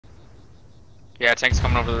Yeah, tank's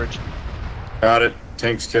coming over the ridge. Got it.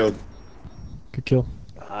 Tank's killed. Good kill.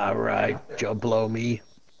 Alright, Joe blow me.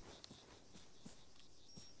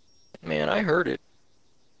 Man, I heard it.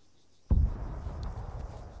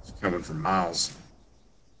 It's coming from miles.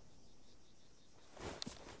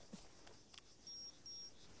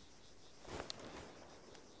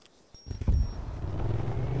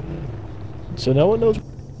 So no one knows.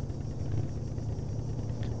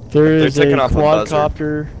 There is a taking off a buzzer.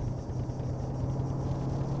 quadcopter.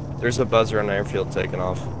 There's a buzzer on the airfield taking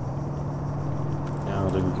off. Yeah, I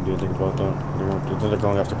don't think we can do anything about that. They're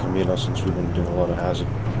going after Camino since we've been doing a lot of hazard.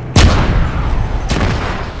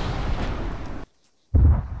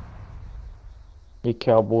 Hey,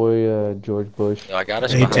 cowboy, George Bush. Yo, I got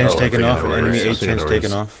us. A-10's taken off, and enemy A-10's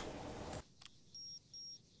taken off.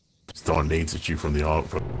 Just throwing nades at you from the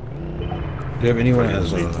auto. Do you have anyone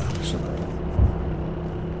as do you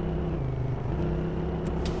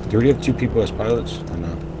already have 2 people as pilots? Or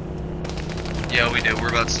no? Yeah, we do. We're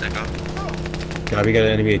about to take off. God, we got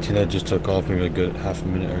an enemy A-10 that just took off maybe a good half a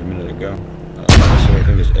minute or a minute ago. So I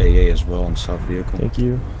think there's AA as well on South Vehicle. Thank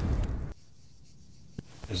you.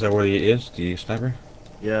 Is that where he is? The sniper?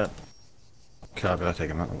 Yeah. Copy, I'll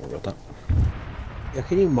take him out. Don't worry about that. Yeah,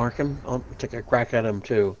 can you mark him? I'll take a crack at him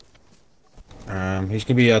too. He's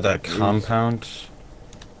gonna be at that compound,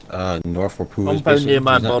 north where Pooh is. Compound near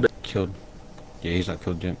my body. Killed. Yeah, he's not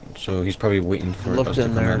killed yet. So he's probably waiting for Looked us to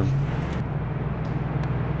in come there. at him.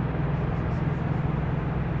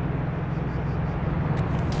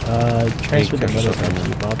 Transfer the Hey, money catch back yourself, to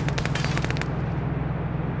you, Bob.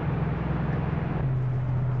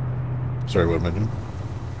 Sorry, what am I doing?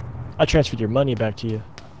 I transferred your money back to you.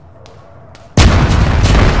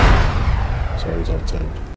 Sorry, it was all tanked.